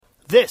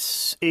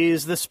This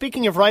is the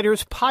Speaking of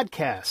Writers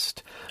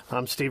podcast.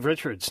 I'm Steve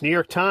Richards. New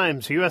York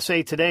Times,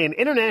 USA Today, and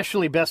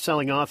internationally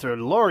best-selling author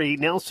Laurie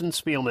Nelson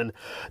Spielman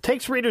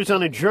takes readers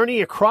on a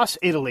journey across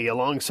Italy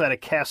alongside a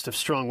cast of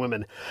strong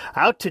women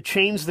out to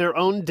change their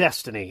own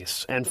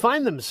destinies and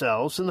find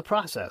themselves in the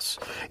process.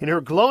 In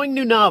her glowing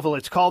new novel,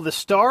 it's called The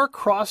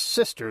Star-Crossed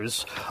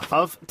Sisters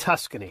of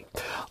Tuscany.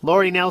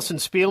 Laurie Nelson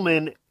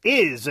Spielman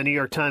is a New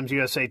York Times,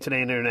 USA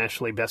Today, and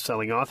internationally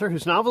best-selling author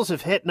whose novels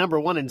have hit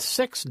 #1 in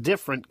 6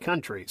 different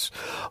countries.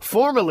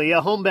 Formerly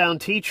a homebound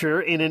teacher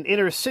in an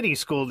inner-city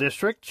school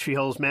district, she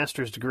holds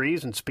master's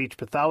degrees in speech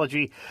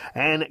pathology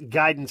and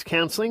guidance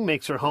counseling,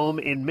 makes her home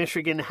in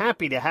Michigan.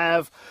 Happy to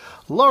have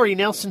Laurie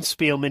Nelson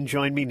Spielman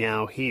join me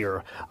now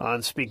here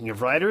on Speaking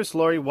of Writers.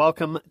 Laurie,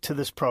 welcome to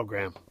this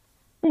program.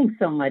 Thanks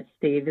so much,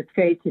 Steve. It's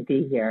great to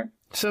be here.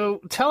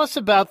 So tell us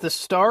about the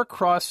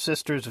Star-Crossed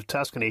Sisters of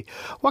Tuscany.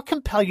 What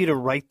compelled you to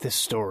write this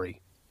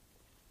story?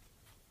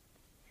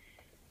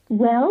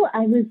 Well,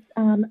 I was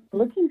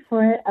looking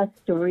for a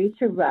story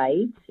to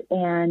write,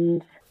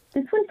 and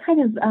this one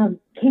kind of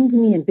came to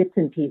me in bits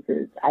and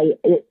pieces.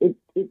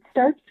 It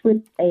starts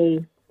with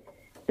the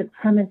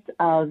premise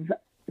of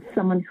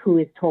someone who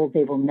is told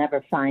they will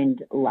never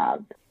find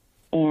love,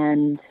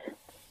 and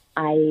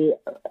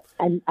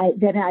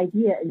that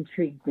idea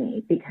intrigued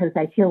me because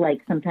I feel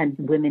like sometimes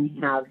women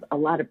have a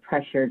lot of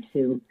pressure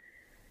to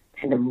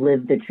kind of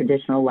live the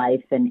traditional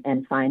life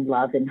and find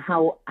love, and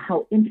how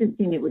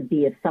interesting it would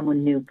be if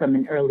someone knew from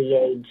an early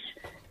age,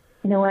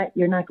 you know what,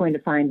 you're not going to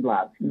find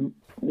love. You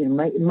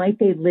know, might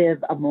they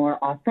live a more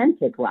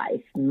authentic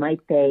life? Might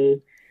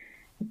they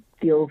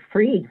feel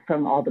freed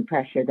from all the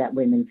pressure that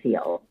women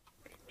feel?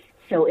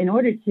 So in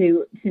order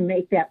to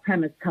make that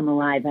premise come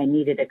alive, I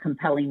needed a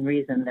compelling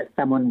reason that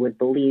someone would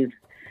believe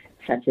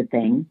such a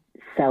thing.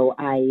 So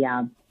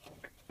I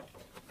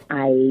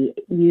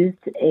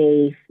used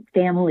a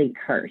family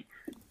curse.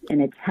 An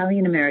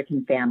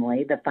Italian-American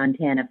family, the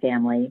Fontana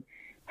family,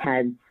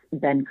 has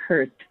been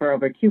cursed for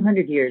over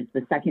 200 years.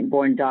 The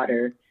second-born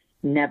daughter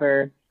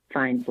never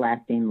finds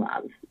lasting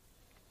love.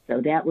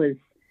 So that was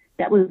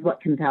what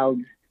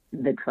compelled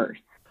the curse.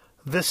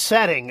 The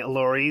setting,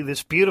 Laurie,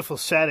 this beautiful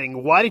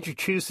setting. Why did you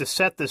choose to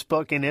set this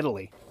book in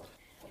Italy?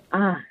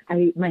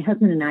 My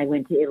husband and I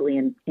went to Italy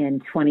in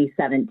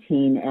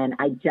 2017, and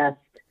I just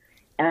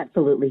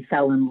absolutely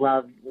fell in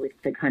love with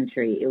the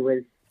country.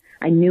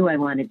 I knew I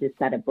wanted to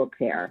set a book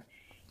there.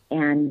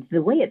 And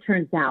the way it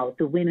turns out,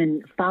 the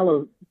women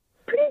follow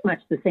pretty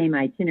much the same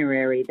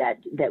itinerary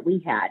that we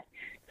had.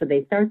 So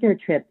they start their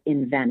trip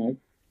in Venice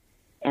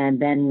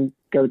and then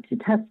go to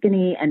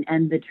Tuscany and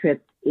end the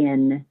trip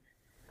in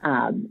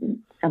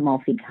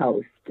Amalfi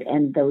Coast.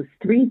 And those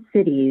three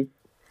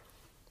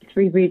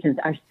regions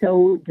are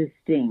so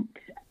distinct.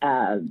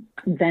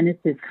 Venice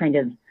is kind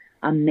of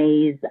a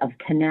maze of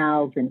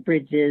canals and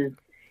bridges,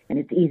 and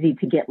it's easy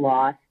to get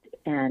lost.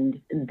 And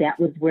that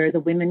was where the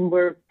women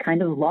were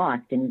kind of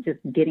lost and just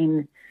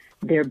getting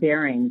their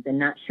bearings and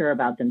not sure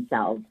about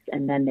themselves.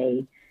 And then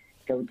they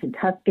go to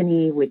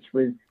Tuscany, which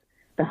was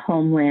the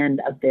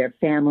homeland of their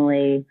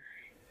family,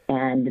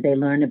 and they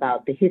learn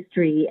about the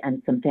history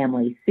and some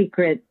family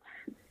secrets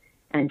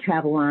and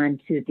travel on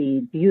to the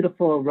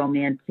beautiful,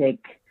 romantic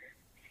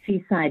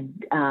seaside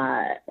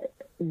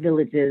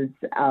villages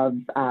of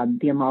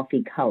the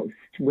Amalfi Coast,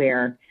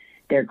 where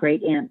their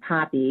great aunt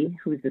Poppy,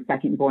 who's the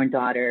second-born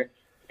daughter,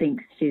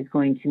 thinks she's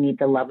going to meet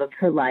the love of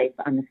her life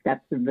on the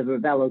steps of the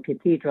Ravello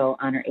Cathedral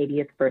on her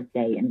 80th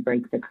birthday and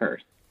break the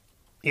curse.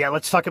 Yeah,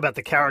 let's talk about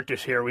the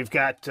characters here. We've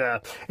got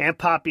Aunt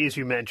Poppy, as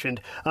you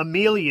mentioned,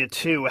 Amelia,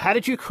 too. How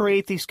did you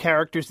create these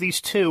characters,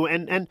 these two,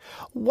 and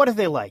what are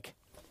they like?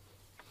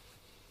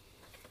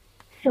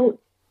 So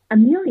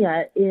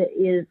Amelia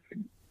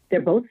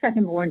they're both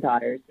second-born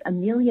daughters.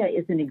 Amelia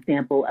is an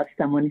example of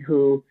someone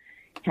who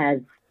has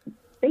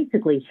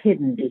basically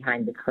hidden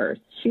behind the curse.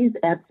 She's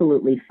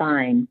absolutely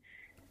fine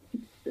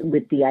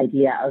with the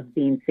idea of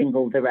being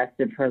single the rest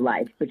of her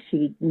life, but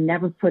she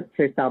never puts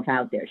herself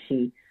out there.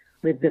 She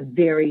lives a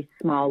very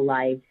small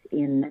life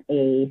in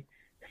a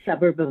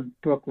suburb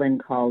of Brooklyn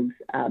called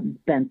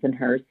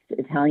Bensonhurst.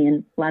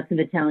 Lots of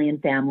Italian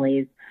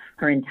families.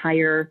 Her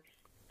entire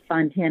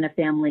Fontana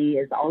family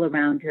is all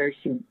around her.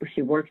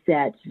 She works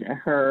at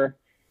her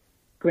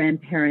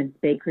grandparents'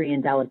 bakery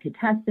and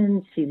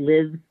delicatessen. She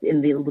lives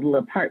in the little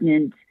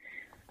apartment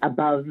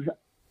above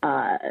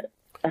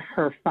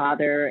her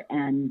father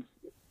and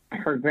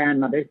her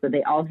grandmother, so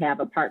they all have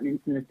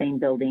apartments in the same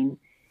building.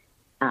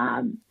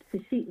 So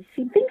she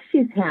thinks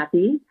she's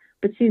happy,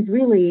 but she's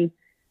really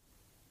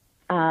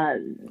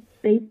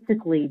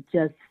basically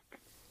just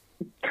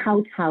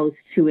kowtows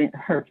to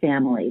her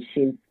family.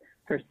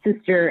 Her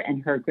sister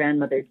and her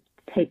grandmother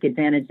take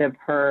advantage of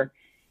her,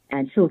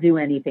 and she'll do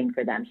anything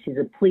for them. She's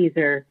a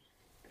pleaser.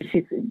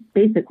 She's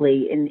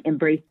basically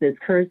embraced this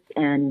curse,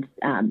 and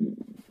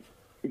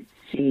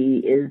she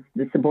is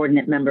the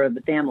subordinate member of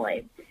the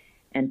family.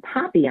 And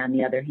Poppy, on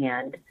the other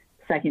hand,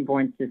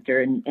 second-born sister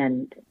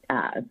and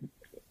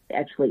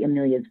actually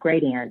Amelia's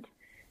great aunt,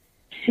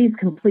 she's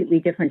completely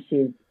different.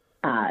 She's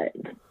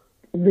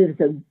lives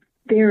a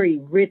very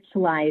rich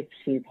life.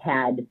 She's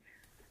had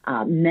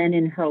men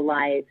in her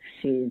life.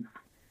 She's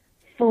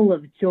full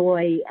of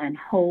joy and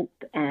hope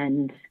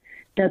and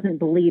doesn't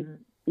believe,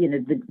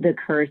 the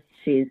curse.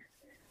 She's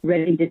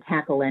ready to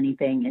tackle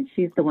anything. And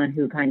she's the one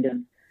who kind of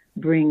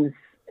brings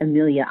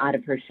Amelia out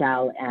of her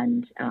shell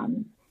and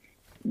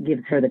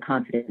gives her the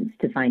confidence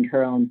to find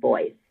her own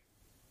voice.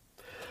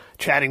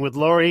 Chatting with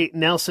Laurie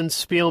Nelson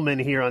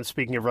Spielman here on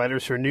Speaking of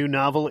Writers. Her new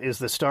novel is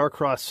The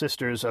Star-Crossed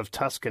Sisters of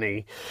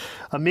Tuscany.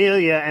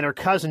 Amelia and her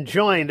cousin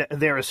joined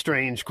their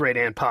estranged great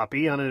Aunt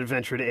Poppy on an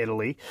adventure to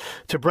Italy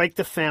to break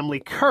the family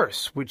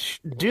curse,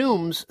 which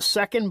dooms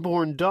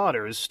second-born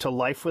daughters to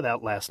life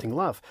without lasting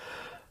love.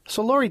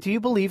 So, Laurie, do you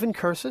believe in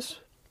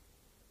curses?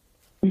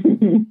 I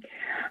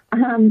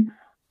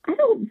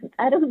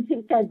don't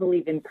think I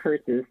believe in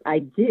curses. I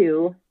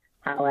do,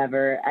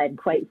 however, I'm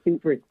quite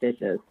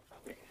superstitious.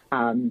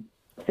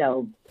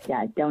 So,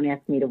 yeah, don't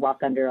ask me to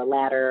walk under a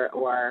ladder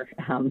or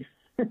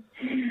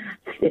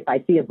if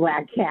I see a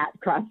black cat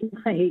cross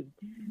my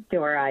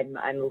door, I'm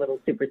a little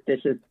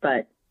superstitious.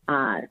 But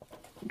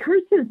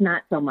curses,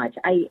 not so much.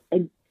 I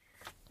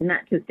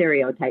not to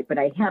stereotype, but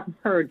I have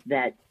heard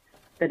that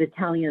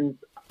Italians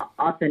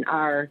often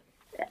are,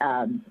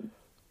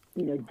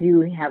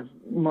 do have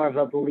more of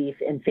a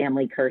belief in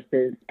family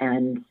curses.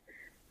 And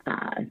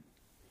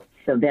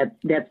so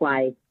that's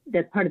why,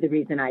 that's part of the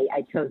reason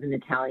I chose an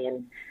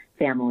Italian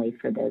family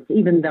for this.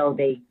 Even though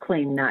they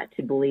claim not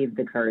to believe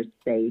the curse,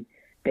 they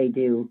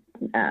do.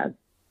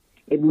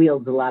 It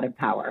wields a lot of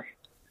power.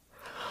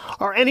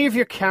 Are any of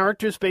your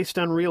characters based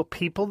on real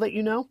people that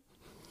you know?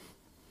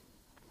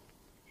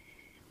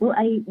 Well,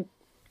 I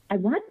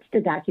watched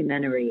a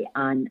documentary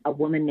on a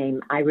woman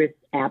named Iris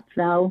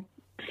Apfel.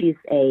 She's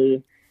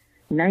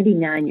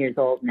 99 years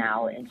old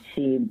now, and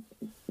she's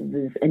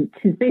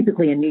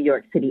basically a New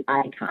York City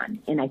icon.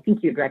 And I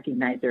think you'd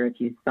recognize her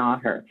if you saw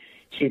her.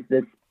 She's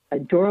this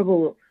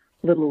adorable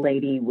little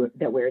lady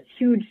that wears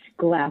huge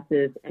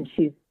glasses, and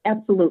she's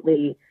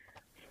absolutely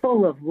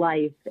full of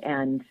life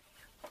and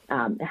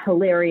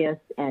hilarious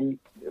and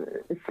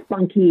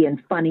spunky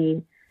and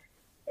funny,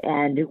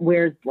 and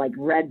wears like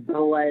red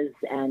boas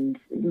and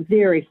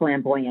very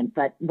flamboyant.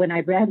 But when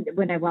I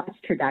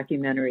watched her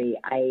documentary,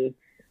 I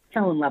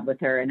fell in love with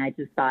her, and I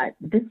just thought,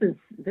 this is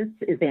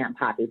Aunt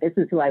Poppy. This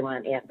is who I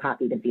want Aunt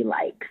Poppy to be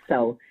like.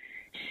 So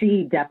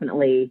she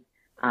definitely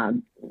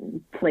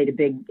played a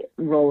big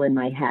role in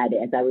my head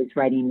as I was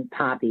writing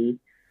Poppy.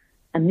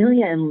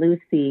 Amelia and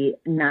Lucy,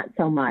 not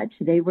so much.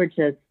 They were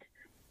just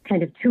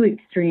kind of two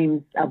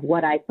extremes of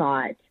what I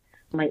thought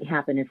might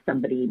happen if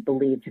somebody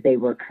believed they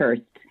were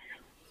cursed.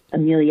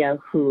 Amelia,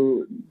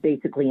 who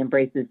basically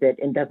embraces it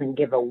and doesn't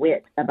give a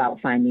whit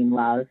about finding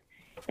love,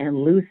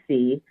 and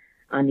Lucy,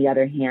 on the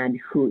other hand,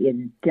 who is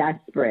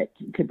desperate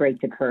to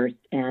break the curse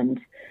and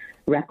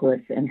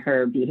reckless in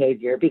her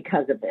behavior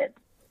because of it.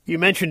 You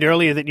mentioned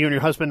earlier that you and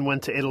your husband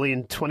went to Italy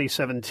in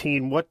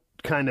 2017. What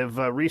kind of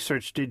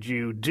research did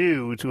you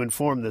do to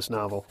inform this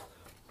novel?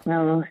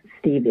 Well,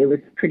 Steve, it was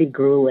pretty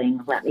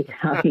grueling, let me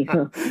tell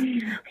you.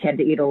 We had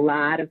to eat a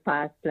lot of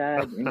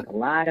pasta, drink a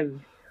lot of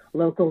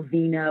local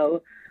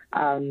vino.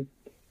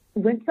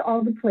 Went to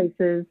all the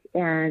places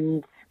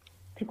and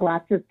took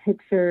lots of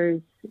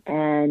pictures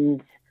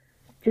and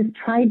just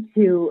tried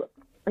to,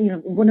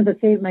 one of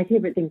my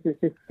favorite things is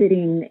just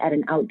sitting at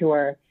an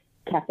outdoor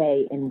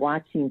cafe and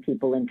watching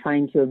people and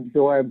trying to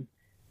absorb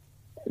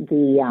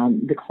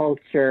the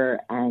culture.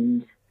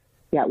 And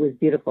yeah, it was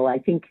beautiful. I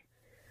think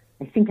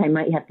I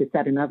might have to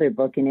set another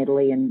book in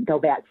Italy and go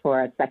back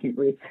for a second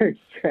research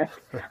trip.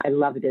 I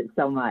loved it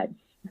so much.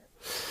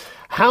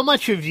 How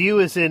much of you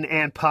is in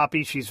Aunt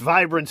Poppy? She's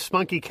vibrant,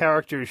 spunky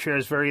character who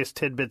shares various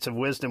tidbits of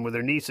wisdom with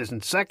her nieces.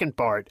 And second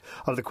part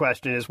of the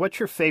question is, what's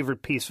your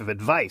favorite piece of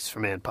advice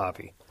from Aunt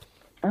Poppy?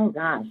 Oh,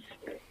 gosh.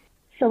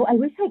 So I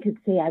wish I could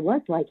say I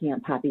was like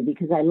Aunt Poppy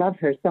because I love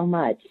her so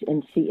much,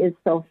 and she is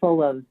so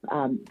full of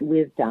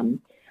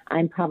wisdom.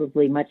 I'm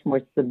probably much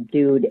more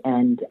subdued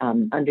and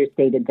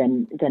understated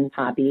than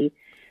Poppy.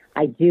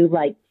 I do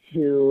like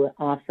to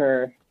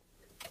offer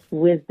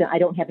wisdom. I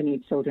don't have any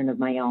children of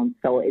my own,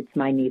 so it's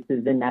my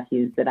nieces and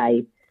nephews that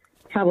I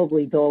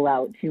probably dole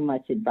out too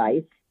much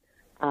advice.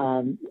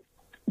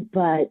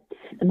 But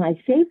my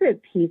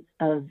favorite piece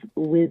of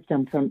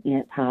wisdom from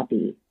Aunt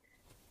Poppy,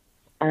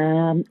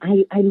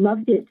 I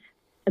loved it.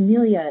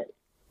 Amelia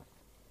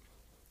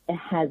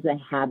has a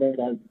habit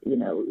of,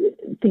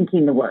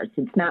 thinking the worst.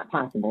 It's not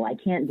possible. I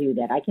can't do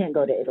that. I can't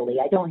go to Italy.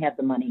 I don't have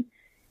the money.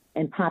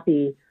 And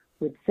Poppy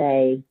would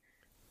say,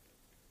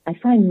 I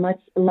find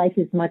life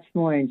is much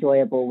more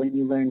enjoyable when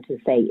you learn to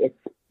say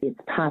it's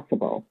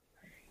possible.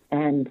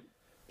 And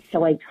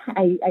so I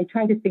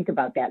try to think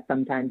about that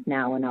sometimes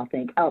now, and I'll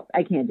think, oh,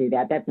 I can't do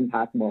that. That's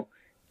impossible.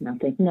 And I'll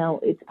think,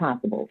 no, it's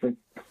possible.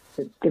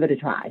 Just give it a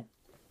try.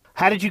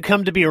 How did you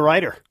come to be a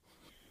writer?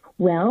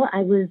 Well,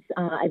 I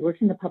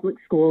worked in the public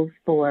schools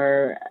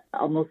for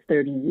almost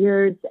 30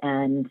 years,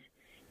 and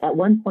at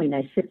one point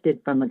I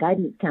shifted from a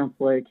guidance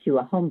counselor to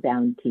a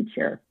homebound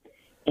teacher.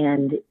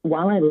 And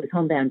while I was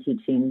homebound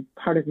teaching,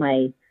 part of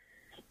my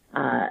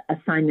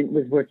assignment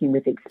was working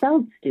with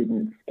expelled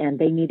students, and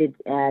they needed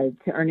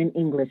to earn an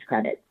English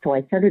credit. So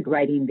I started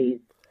writing these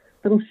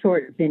little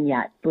short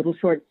vignettes, little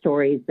short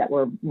stories that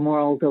were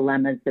moral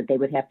dilemmas that they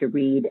would have to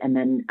read and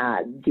then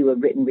do a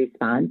written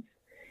response.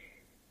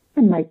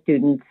 And my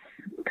students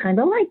kind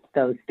of liked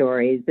those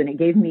stories, and it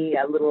gave me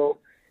a little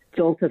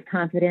jolt of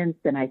confidence.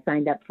 And I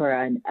signed up for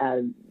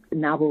a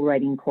novel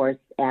writing course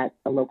at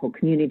a local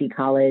community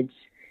college,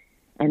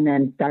 and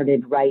then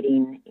started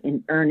writing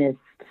in earnest.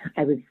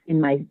 I was in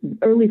my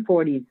early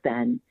 40s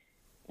then,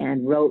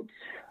 and wrote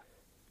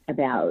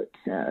about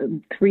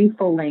 3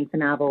 full-length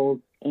novels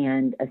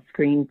and a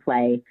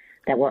screenplay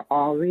that were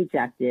all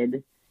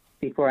rejected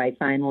before I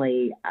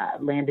finally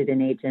landed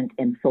an agent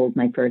and sold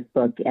my first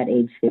book at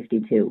age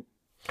 52.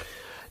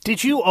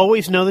 Did you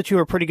always know that you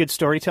were a pretty good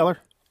storyteller?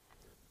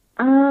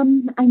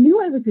 I knew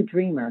I was a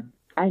dreamer,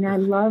 and I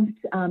loved,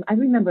 I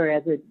remember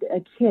as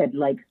a kid,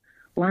 like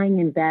lying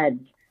in bed,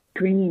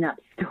 dreaming up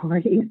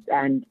stories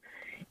and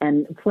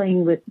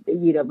playing with,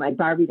 my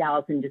Barbie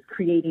dolls and just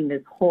creating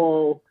this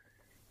whole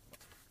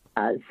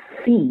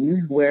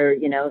scene where,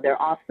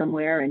 they're off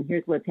somewhere and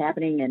here's what's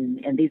happening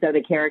and these are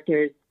the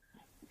characters.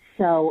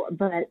 So,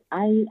 but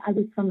I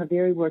was from a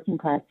very working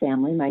class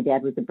family. My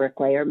dad was a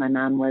bricklayer. My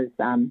mom was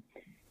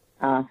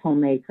a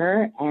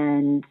homemaker.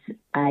 And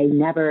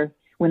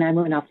when I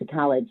went off to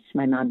college,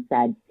 my mom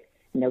said,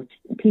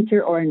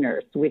 teacher or a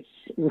nurse, which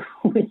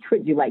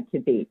would you like to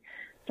be?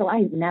 So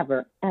I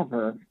never,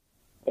 ever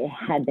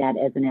had that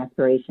as an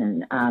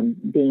aspiration,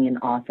 being an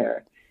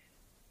author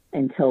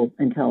until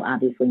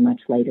obviously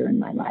much later in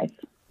my life.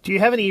 Do you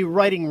have any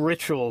writing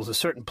rituals, a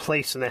certain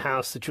place in the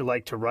house that you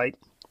like to write?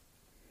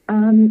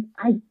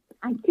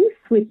 I do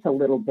switch a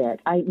little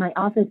bit. My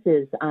office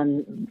is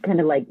kind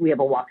of like, we have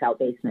a walkout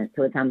basement,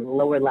 so it's on the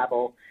lower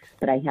level,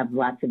 but I have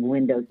lots of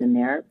windows in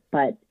there.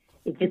 But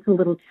it gets a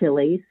little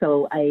chilly,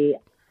 so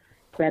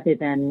rather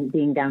than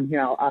being down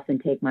here, I'll often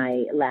take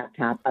my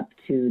laptop up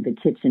to the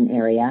kitchen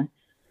area.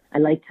 I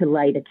like to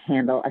light a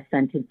candle, a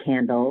scented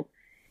candle,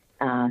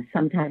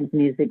 sometimes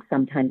music,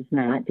 sometimes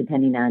not,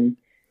 depending on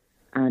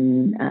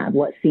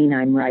what scene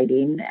I'm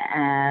writing.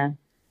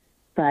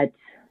 But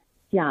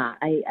yeah,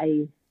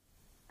 I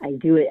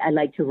do it. I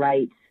like to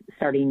write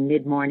starting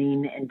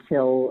mid-morning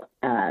until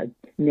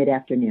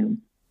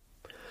mid-afternoon.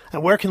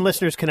 And where can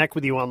listeners connect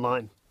with you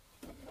online?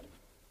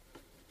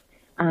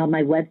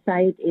 My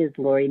website is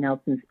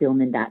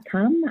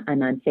LoriNelsonSpielman.com.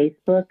 I'm on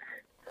Facebook,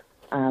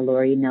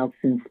 Lori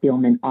Nelson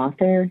Spielman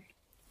Author.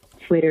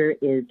 Twitter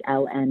is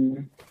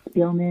LN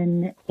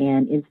Spielman,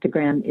 and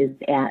Instagram is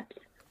at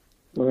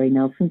Lori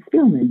Nelson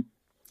Spielman.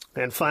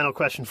 And final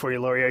question for you,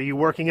 Lori. Are you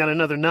working on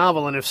another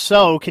novel? And if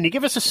so, can you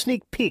give us a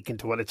sneak peek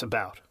into what it's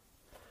about?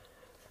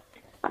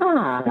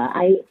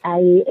 I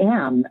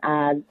am.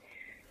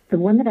 The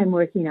one that I'm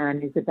working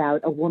on is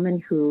about a woman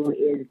who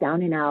is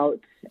down and out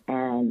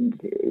and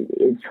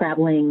is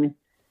traveling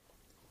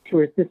to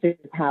her sister's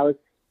house,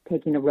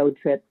 taking a road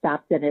trip,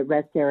 stops at a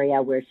rest area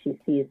where she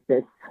sees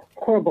this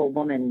horrible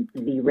woman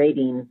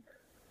berating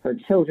her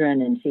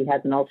children, and she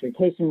has an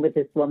altercation with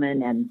this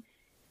woman and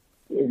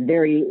is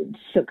very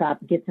shook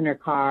up, gets in her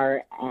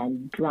car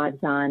and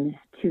drives on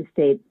 2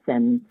 states,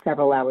 and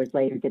several hours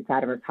later gets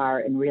out of her car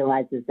and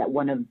realizes that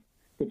one of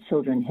the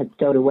children had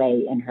stowed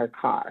away in her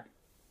car.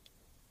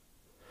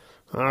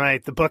 All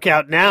right, the book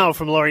out now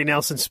from Lori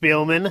Nelson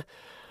Spielman.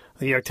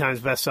 The New York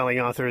Times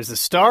bestselling author is The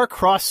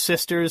Star-Crossed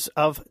Sisters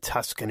of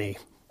Tuscany.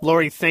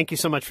 Lori, thank you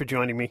so much for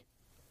joining me.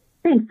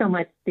 Thanks so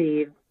much,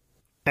 Steve.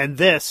 And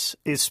this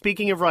is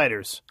Speaking of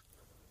Writers